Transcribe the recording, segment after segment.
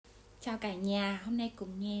Chào cả nhà, hôm nay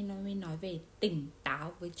cùng nghe nói về tỉnh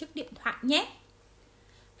táo với chiếc điện thoại nhé.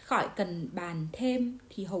 Khỏi cần bàn thêm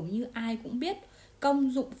thì hầu như ai cũng biết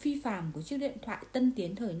công dụng phi phàm của chiếc điện thoại tân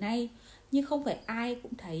tiến thời nay, nhưng không phải ai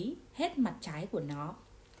cũng thấy hết mặt trái của nó.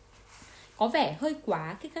 Có vẻ hơi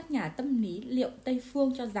quá khi các nhà tâm lý liệu Tây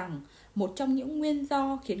phương cho rằng một trong những nguyên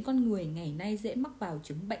do khiến con người ngày nay dễ mắc vào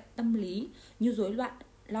chứng bệnh tâm lý như rối loạn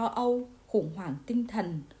lo âu, khủng hoảng tinh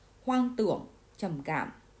thần, hoang tưởng, trầm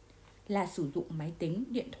cảm là sử dụng máy tính,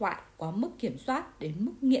 điện thoại quá mức kiểm soát đến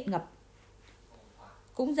mức nghiện ngập.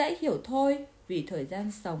 Cũng dễ hiểu thôi, vì thời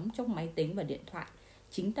gian sống trong máy tính và điện thoại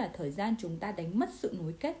chính là thời gian chúng ta đánh mất sự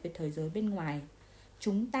nối kết với thế giới bên ngoài.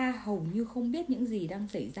 Chúng ta hầu như không biết những gì đang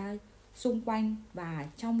xảy ra xung quanh và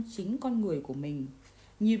trong chính con người của mình.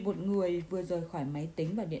 Nhìn một người vừa rời khỏi máy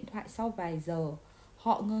tính và điện thoại sau vài giờ,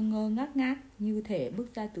 họ ngơ ngơ ngác ngác như thể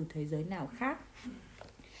bước ra từ thế giới nào khác.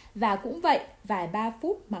 Và cũng vậy, vài 3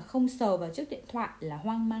 phút mà không sờ vào chiếc điện thoại là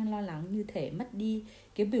hoang mang lo lắng như thể mất đi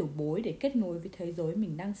cái biểu bối để kết nối với thế giới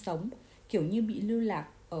mình đang sống, kiểu như bị lưu lạc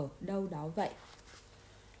ở đâu đó vậy.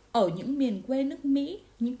 Ở những miền quê nước Mỹ,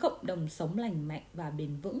 những cộng đồng sống lành mạnh và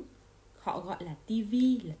bền vững, họ gọi là TV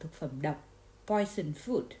là thực phẩm độc, poison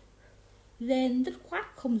food. Nên dứt khoát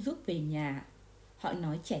không rước về nhà. Họ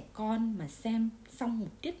nói trẻ con mà xem xong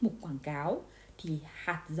một tiết mục quảng cáo thì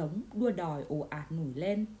hạt giống đua đòi ồ ạt nổi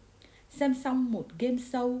lên. Xem xong một game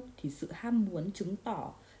show thì sự ham muốn chứng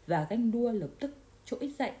tỏ và ganh đua lập tức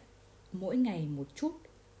trỗi dậy. Mỗi ngày một chút,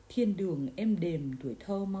 thiên đường êm đềm tuổi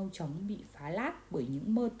thơ mau chóng bị phá lát bởi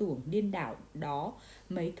những mơ tưởng điên đảo đó,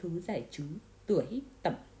 mấy thứ giải trí tuổi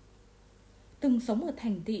tẩm. Từng sống ở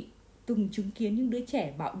thành thị, từng chứng kiến những đứa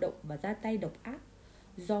trẻ bạo động và ra tay độc ác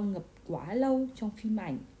do ngập quá lâu trong phim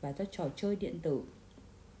ảnh và do trò chơi điện tử.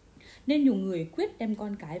 Nên nhiều người quyết đem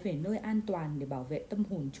con cái về nơi an toàn để bảo vệ tâm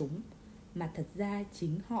hồn chúng, mà thật ra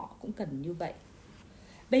chính họ cũng cần như vậy.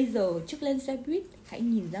 Bây giờ trước lên xe buýt, hãy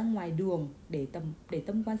nhìn ra ngoài đường để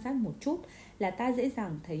tâm quan sát một chút là ta dễ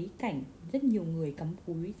dàng thấy cảnh rất nhiều người cắm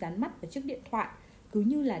cúi dán mắt vào chiếc điện thoại, cứ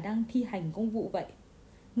như là đang thi hành công vụ vậy.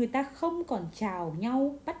 Người ta không còn chào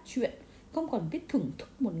nhau bắt chuyện, không còn biết thưởng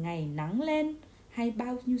thức một ngày nắng lên hay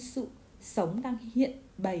bao nhiêu sự sống đang hiện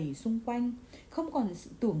bày xung quanh, không còn sự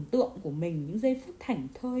tưởng tượng của mình những giây phút thảnh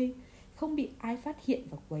thơi, không bị ai phát hiện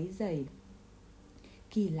và quấy rầy.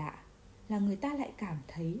 Kỳ lạ là người ta lại cảm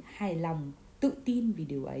thấy hài lòng, tự tin vì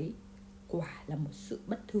điều ấy. Quả là một sự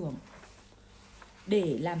bất thường.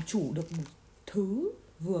 Để làm chủ được một thứ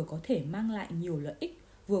vừa có thể mang lại nhiều lợi ích,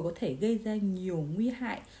 vừa có thể gây ra nhiều nguy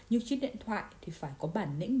hại như chiếc điện thoại thì phải có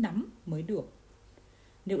bản lĩnh nắm mới được.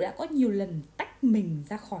 Nếu đã có nhiều lần tách mình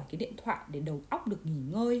ra khỏi cái điện thoại để đầu óc được nghỉ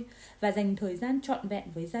ngơi và dành thời gian trọn vẹn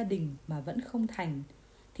với gia đình mà vẫn không thành,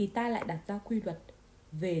 thì ta lại đặt ra quy luật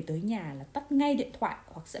về tới nhà là tắt ngay điện thoại,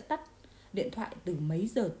 hoặc sẽ tắt điện thoại từ mấy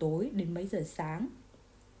giờ tối đến mấy giờ sáng,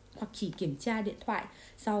 hoặc chỉ kiểm tra điện thoại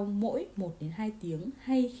sau mỗi 1 đến 2 tiếng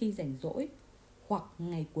hay khi rảnh rỗi, hoặc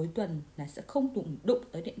ngày cuối tuần là sẽ không đụng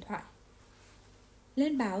tới điện thoại.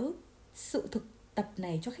 Lên báo sự thực tập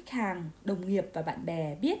này cho khách hàng, đồng nghiệp và bạn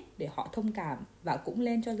bè biết để họ thông cảm, và cũng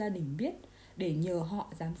lên cho gia đình biết để nhờ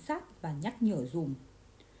họ giám sát và nhắc nhở dùm.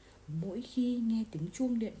 Mỗi khi nghe tiếng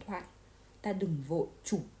chuông điện thoại, ta đừng vội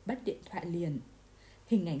chụp bắt điện thoại liền.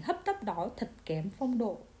 Hình ảnh hấp tấp đó thật kém phong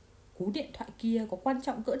độ. Cú điện thoại kia có quan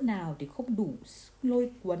trọng cỡ nào thì không đủ sức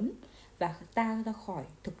lôi cuốn và ta ra khỏi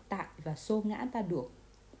thực tại và xô ngã ta được.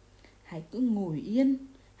 Hãy cứ ngồi yên,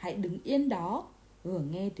 hãy đứng yên đó, vừa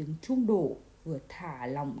nghe tiếng chuông đổ, vừa thả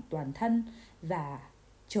lỏng toàn thân và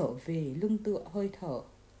trở về lưng tựa hơi thở.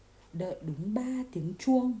 Đợi đúng 3 tiếng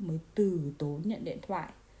chuông mới từ tốn nhận điện thoại.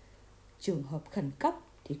 Trường hợp khẩn cấp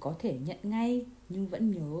thì có thể nhận ngay, nhưng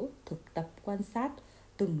vẫn nhớ thực tập quan sát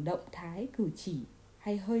từng động thái cử chỉ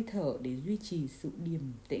hay hơi thở để duy trì sự điềm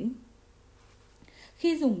tĩnh.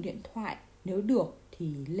 Khi dùng điện thoại, nếu được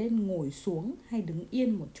thì lên ngồi xuống hay đứng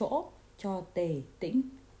yên một chỗ cho tề tĩnh.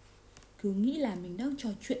 Cứ nghĩ là mình đang trò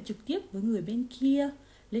chuyện trực tiếp với người bên kia,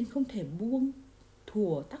 lên không thể buông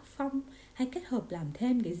thùa tác phong hay kết hợp làm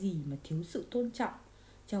thêm cái gì mà thiếu sự tôn trọng.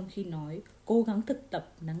 Trong khi nói, cố gắng thực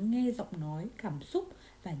tập lắng nghe giọng nói, cảm xúc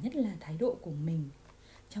và nhất là thái độ của mình.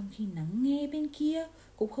 Trong khi lắng nghe bên kia,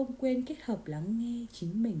 cũng không quên kết hợp lắng nghe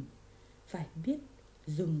chính mình. Phải biết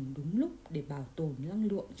dừng đúng lúc để bảo tồn năng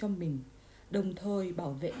lượng cho mình, đồng thời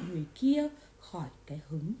bảo vệ người kia khỏi cái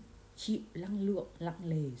hứng chịu năng lượng lặng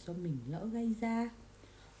lề do mình lỡ gây ra.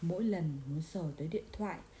 Mỗi lần muốn sờ tới điện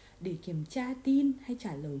thoại để kiểm tra tin hay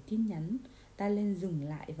trả lời tin nhắn, ta nên dừng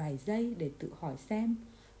lại vài giây để tự hỏi xem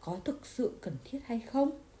có thực sự cần thiết hay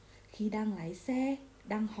không. Khi đang lái xe,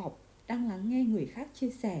 đang họp, đang lắng nghe người khác chia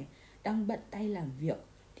sẻ, đang bận tay làm việc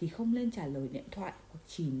thì không nên trả lời điện thoại hoặc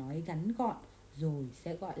chỉ nói ngắn gọn rồi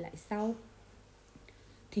sẽ gọi lại sau.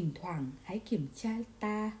 Thỉnh thoảng hãy kiểm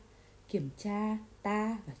tra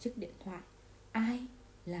ta và chiếc điện thoại. Ai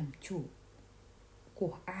làm chủ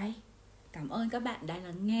của ai? Cảm ơn các bạn đã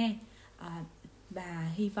lắng nghe.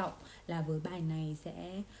 Và hy vọng là với bài này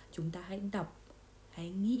chúng ta hãy đọc, hãy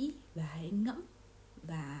nghĩ và hãy ngẫm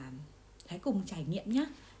và hãy cùng trải nghiệm nhé.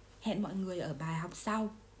 Hẹn mọi người ở bài học sau.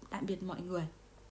 Tạm biệt mọi người.